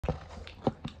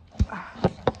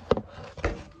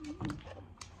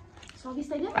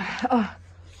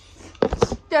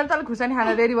तेरो तल खुर्सानी खान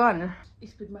रेडी भयो भनेर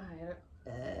स्पिडमा खाएर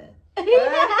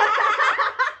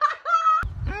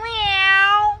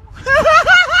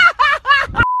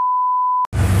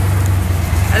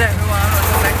hello everyone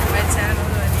welcome back to my channel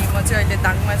अनि म चाहिँ अहिले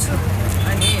दाङमा छु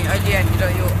अनि अहिले यहाँनिर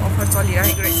यो अफर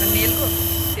चलिरहेको रहेछ नेलको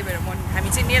त्यही भएर हामी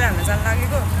चाहिँ नेल हाल्न जान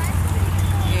लागेको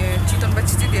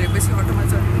चितवनपछि चाहिँ धेरै बेसी अटोमा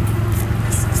चढ्नु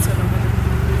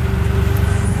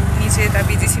नि चाहिँ यता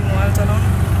बिजिसी मोबाइल चलाउनु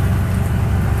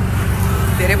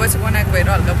धेरै पछि बनाएको भएर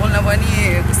हल्का बोल्न पनि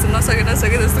कस्तो नसके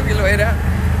जस्तो फिल भएर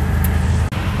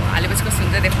हालेपछि कस्तो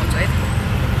हुन्छ देखाउँछु है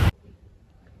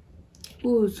ऊ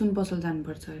सुन पसल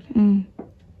जानुपर्छ अहिले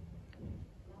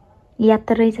याद त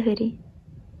रहेछ फेरि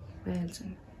भइहाल्छ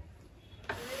नि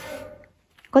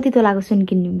कति तोलाको सुन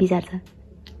किन्ने विचार छ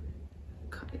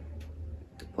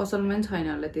पसलमा पनि छैन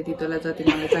होला त्यति तोला जति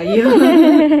मलाई चाहियो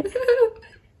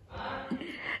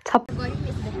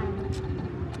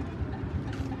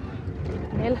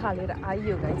नेल हालेर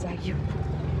आइयो गाइस आइयो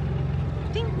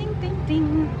टिङ टिङ टिङ टिङ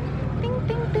टिङ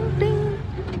टिङ टिङ टिङ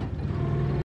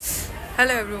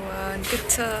हेलो एभ्रिवान के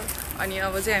छ अनि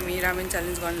अब चाहिँ हामी रामेन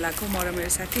च्यालेन्ज गर्न लाग्छौँ म र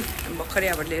मेरो साथी भर्खरै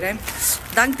यहाँबाट लिएर आयौँ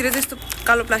दाङतिर चाहिँ यस्तो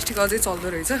कालो प्लास्टिक अझै चल्दो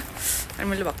रहेछ अनि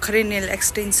मैले भर्खरै नेल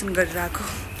एक्सटेन्सन गरेर आएको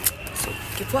सो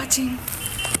किप वाचिङ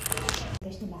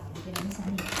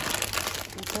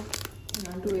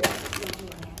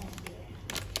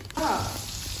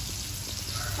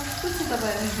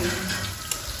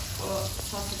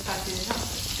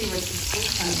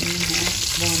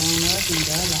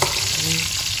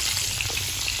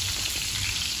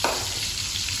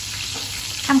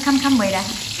खाम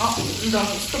भइरहेको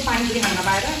यस्तो पानीपुरी खान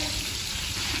पाएर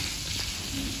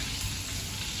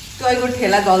त्यो अहिले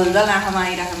ठेला जल आँखामा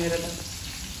आइरहेको मेरो त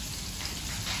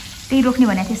त्यही रोक्ने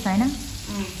भनेको त्यस्तो होइन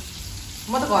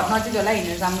म त घर नजिक होला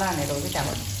हिँडेर जाम्ला भनेर हो कि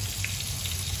त्यहाँबाट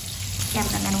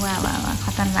वा वा वा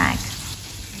खतरनाक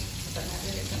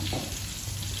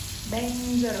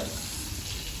डेन्जर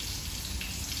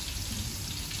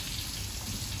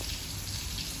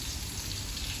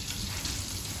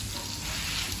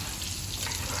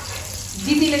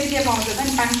दिदीले चाहिँ के पाउँछ त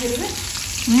नि 500 रुपियाँ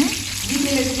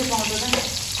दिदीले चाहिँ के पाउँछ त नि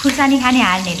खुर्सानी खाने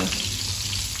हाल्नेले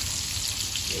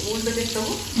उल्टो त्यस्तो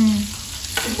हो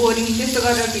बोरिङ त्यस्तो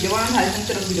गरेर भिडियो बनाउनु थाल्छ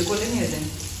तर भिडियो कसले नि हेर्दैन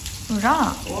र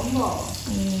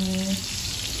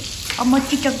अब म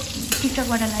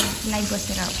टिकटकबाट लाइभ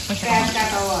बसेर पैसा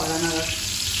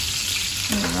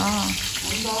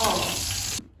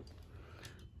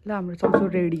ल हाम्रो चम्चो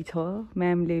रेडी छ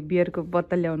म्यामले बियरको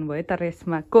बोतल ल्याउनु भयो तर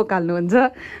यसमा कोक हाल्नुहुन्छ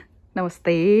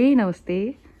नमस्ते नमस्ते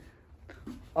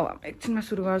अब हामी एकछिनमा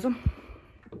सुरु गर्छौँ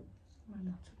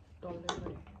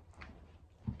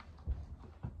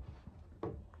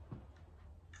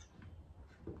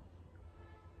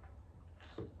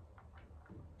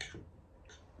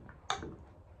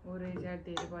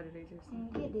धेरै परेर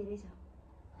के धेरै छ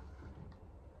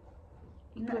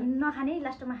नखाने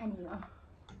लास्टमा खाने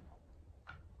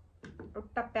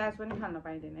एउटा प्याज पनि खान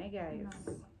पाइँदैन है क्या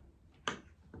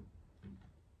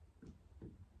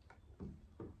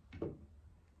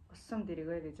कसम धेरै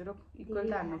गएर चाहिँ रोक इक्वल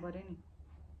त हाल्नु पर्यो नि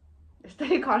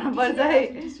यस्तै खानु पर्छ है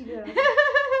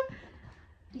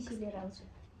लिएर आउँछु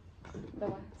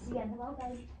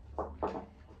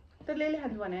त लेले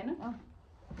खानु भने होइन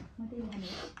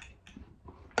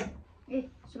ए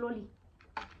स्लोली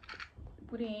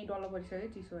पुरै यहीँ डल्लो परिसक्यो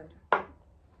चिसो भएर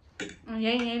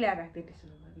यहीँ ल्याएर राख्दै त्यसो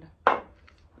ल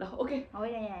ल ओके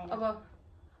अब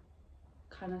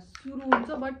खाना सुरु हुन्छ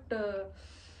बट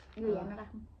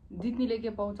जित्नेले के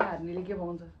पाउँछ हार्नेले के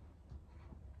पाउँछ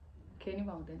केही नि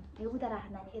पाउँदैन उता राख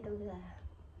नानी यता उता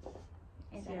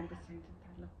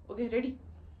ल ओके रेडी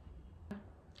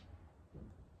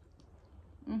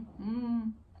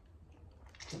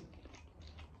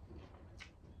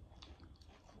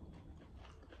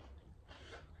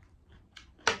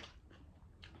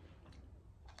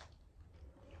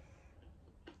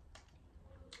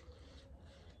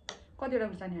कतिवटा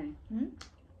खुर्सानी खाने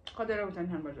कतिवटा खुर्सानी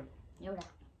खानुपर्छ एउटा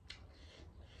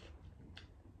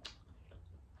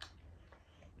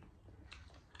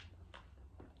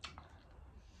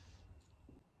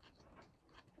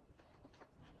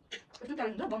यस्तो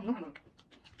चाहिन्छ बन्नु खानु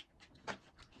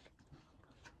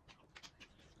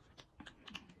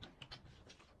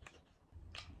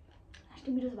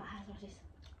मेरो भाषा सर्सेस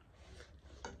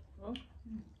हो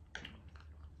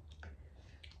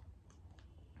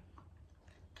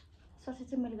सर्सेस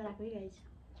चाहिँ मैले गराएको है गाइज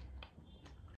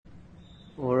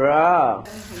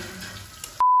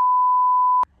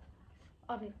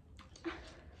अरे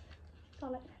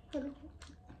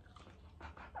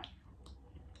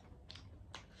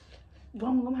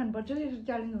गम खानुपर्छ यसो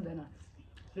च्यालेन्ज हुँदैन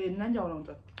हेर्न जाउँ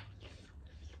त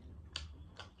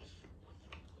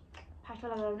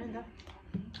फास्टवाला गराउने नि त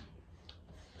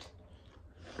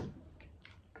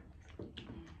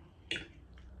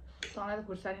सँगै त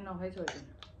खुर्सानी नखाइछौ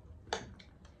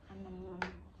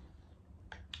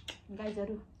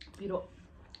गाइजहरू पिरो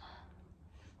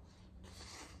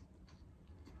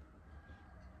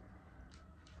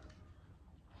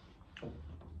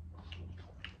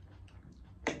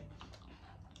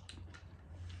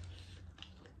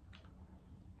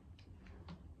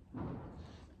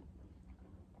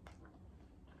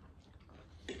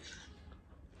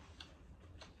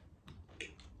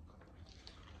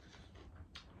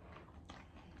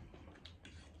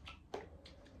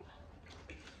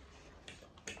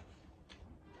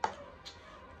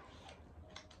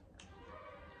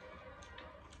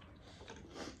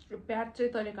प्याज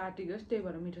चाहिँ तैँले काटिदियोस् त्यही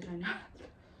भएर मिठो छैन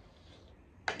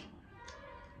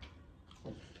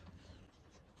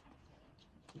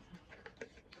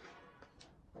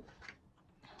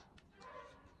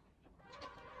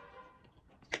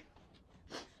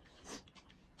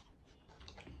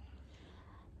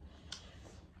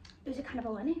त्यो चाहिँ खान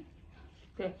पाऊ भने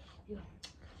के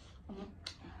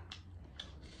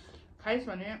खाइस्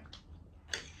भने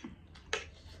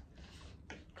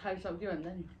खाइसक्यो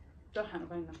भन्दा नि त्यो खानु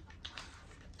पाइन्न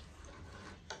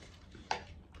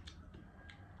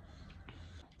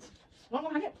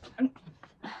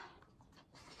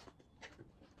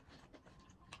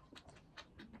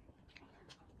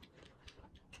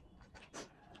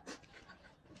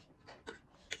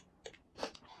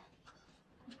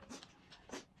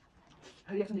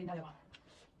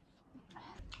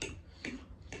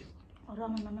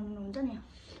रमन हुन्छ नि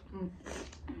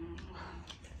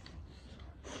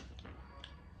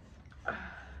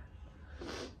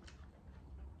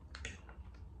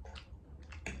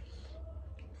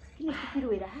किन यस्तो पिरो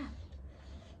भइरह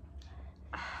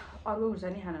अर्को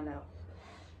खुर्सानी खानलाई हो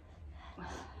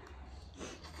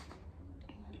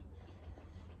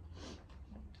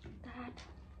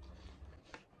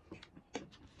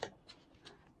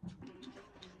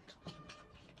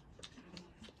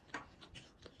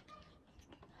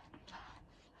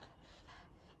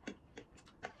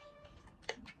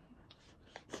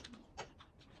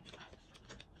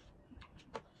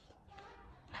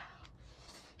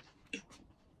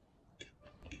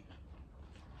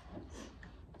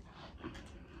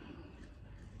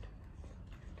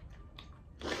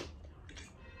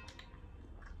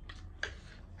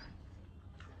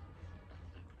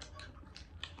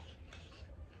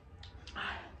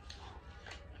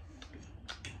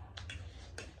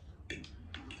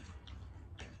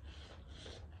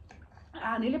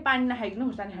हामीले पानी नखाइकन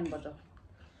खुर्सानी खानुपर्छ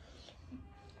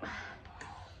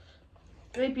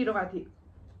त्यही पिरो खाथी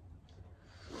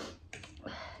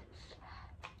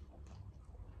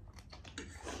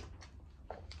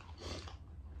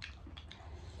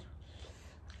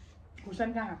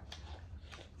खुर्सानी कहाँ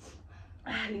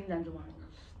लिन जान्छु म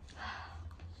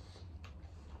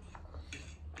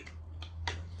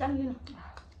चालिन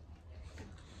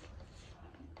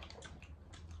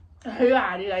यो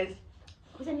हारी गाइस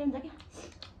खुर्सानी लिन्छ क्या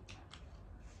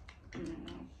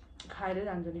खाएरै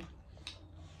जान्छु नि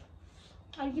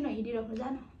अलिक किन हिँडिराख्नु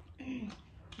जान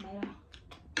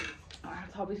बाहिर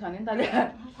थपिस भने नि तले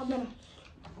सक्दैन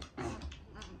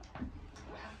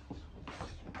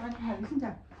पानी खाइस् नि त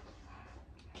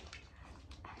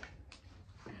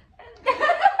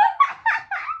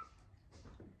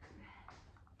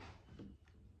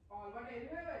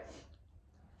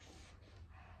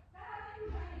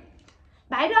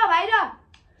बाहिर बाहिर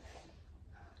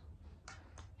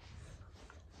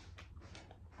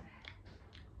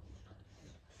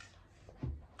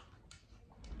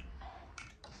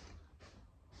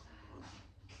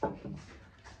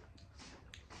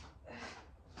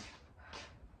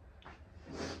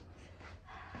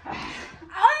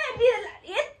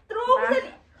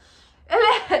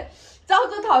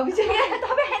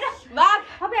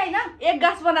एक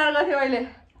गाँस बनाएर गर्थ्यो अहिले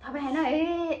तपाईँ होइन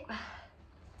ए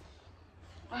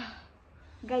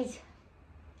गाइज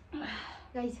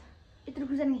गाइज यत्रो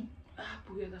खुर्सानी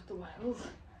पुगे जस्तो भयो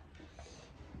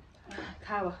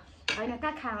खा अब होइन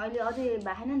कहाँ खा अहिले अझै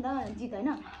भएन नि त जित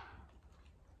होइन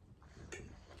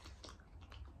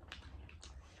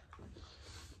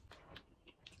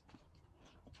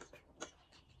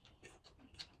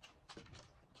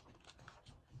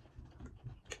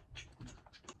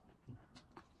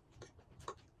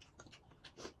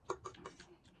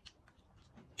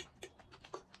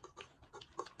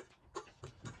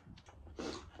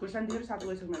खुर्सानी दिएर सात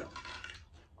गइसक्यो मेरो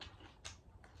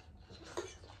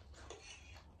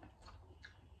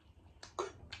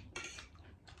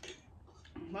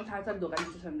म थाहा छ दोकान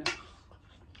चाहिँ छैन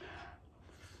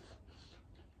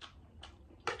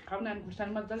खाऊ न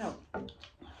खुर्सानी मजाले हो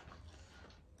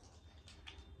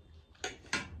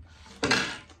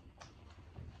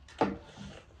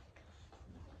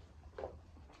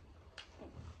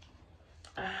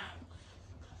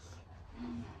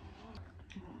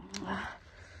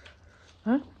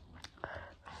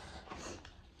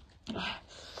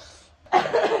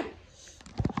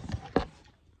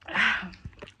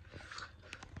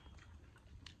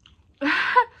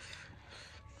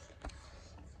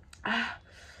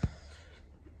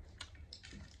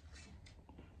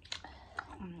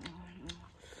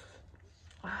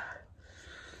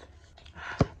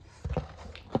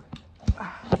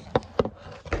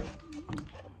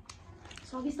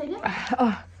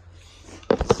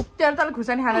तेरो तल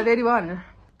खुर्सानी खाना रेडी भयो भनेर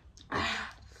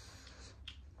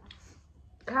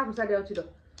खा खुर्सानी आउँछ छिटो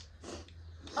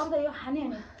अब त यो खाने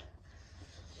हैन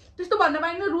त्यस्तो भन्न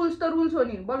पाइन्न रुल्स त रुल्स हो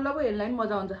नि बल्ल पो हेर्नलाई पनि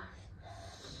मजा आउँछ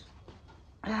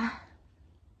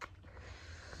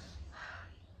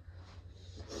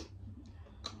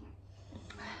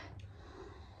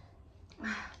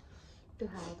त्यो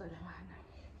खाऊ त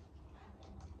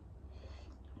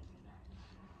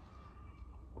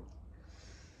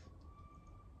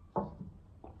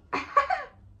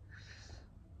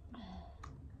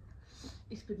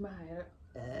स्पिडमा खाएर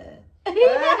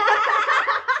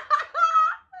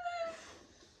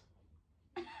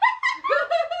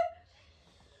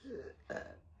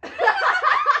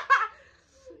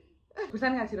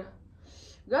खुर्सानी खाँची र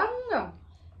गम गम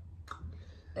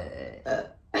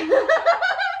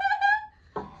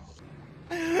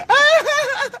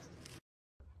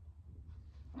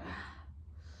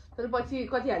तर पछि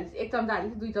कति हालिस् 1 चम्चा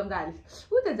हालिस् 2 चम्चा हालिस्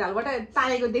उ त्यो झालबाट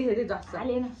तालेको देखेर चाहिँ जस्छ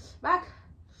हालेन बाक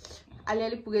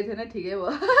अलिअलि पुगेको थिएन ठिकै भयो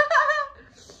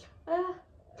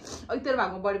अघि तेरो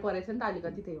भागमा बढी परेछ नि त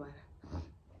अलिकति त्यही भएर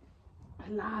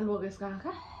लाल भयो यसको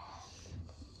आँखा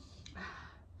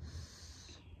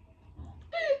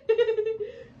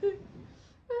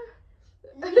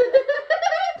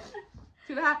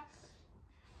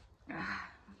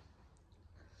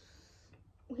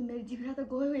मेरो जिब्रा त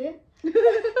गयो हे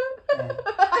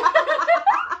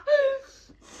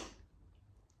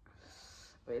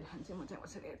पहिला खान्छ म चाहिँ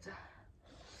कसरी हेर्छ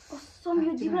कसम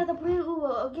यो जिब्रा त पुरै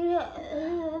के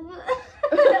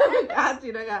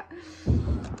खाँचिर खा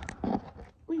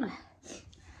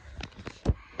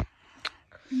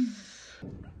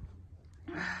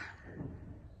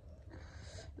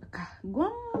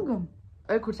गम गम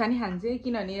खुर्सानी खान्छ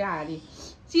किनभने हारी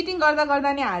चिटिङ गर्दा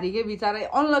गर्दा नि हारी के बिचारा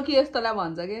अनलकी यस्तोलाई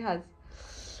भन्छ के खास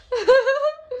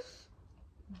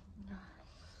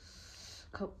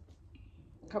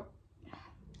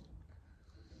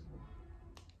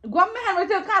गममै खानु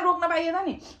चाहिँ कहाँ रोक्न पाइएन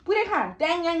नि पुरै खा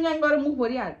ट्याङ ट्याङ ट्याङ गरेर मुख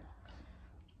भरिहाल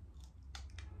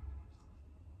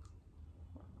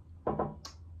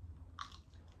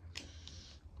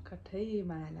कठै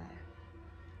माला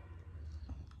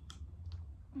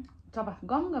चपा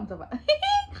गम गम चपा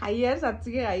खाइहाल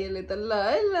साँच्चीकै खाइहाल्यो त ल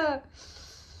है ल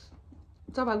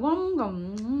चपा गम गम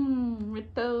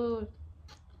मिठो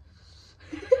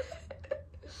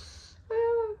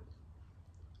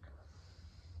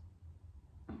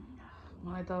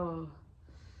मलाई त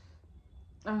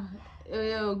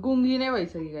यो गुङ्गी नै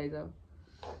भइसक्यो गाइज अब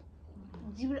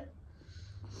जिब्रा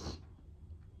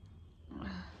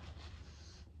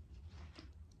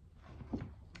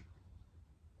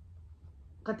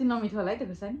कति नमिठो होला है त्यो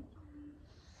खुर्सानी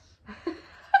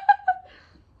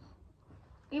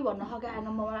के भन्न सक्यो आएन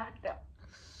मलाई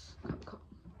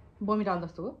बमिट आउनु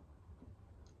जस्तो हो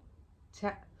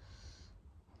छ्या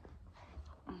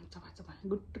चपा चपा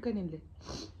गुट्टुकै निले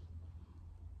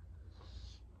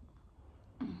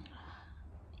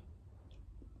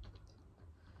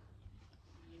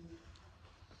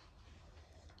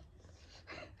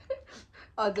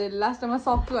अझै लास्टमा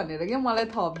सक्छु भनेर क्या मलाई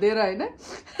थपिदिएर होइन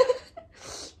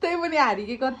त्यही पनि हारी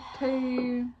के कठै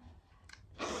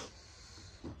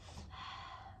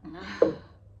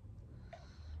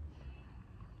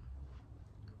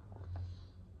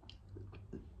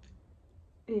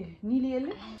ए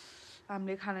निलिएले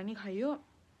हामीले खाना नि खायो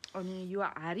अनि यो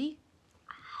हारी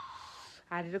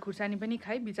र खुर्सानी पनि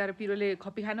खाइ बिचारा पिरोले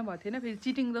खप्पी खानु भएको थिएन फेरि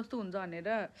चिटिङ जस्तो हुन्छ भनेर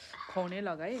खुवाउनै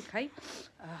लगाएँ खाइ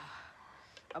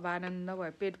अब आनन्द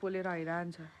भयो पेट पोलेर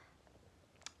हैरान छ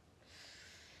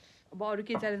अब अरू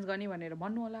के च्यालेन्ज गर्ने भनेर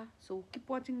भन्नु होला सो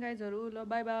किप वाचिङ गाइजहरु ल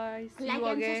bye bye C you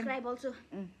again subscribe also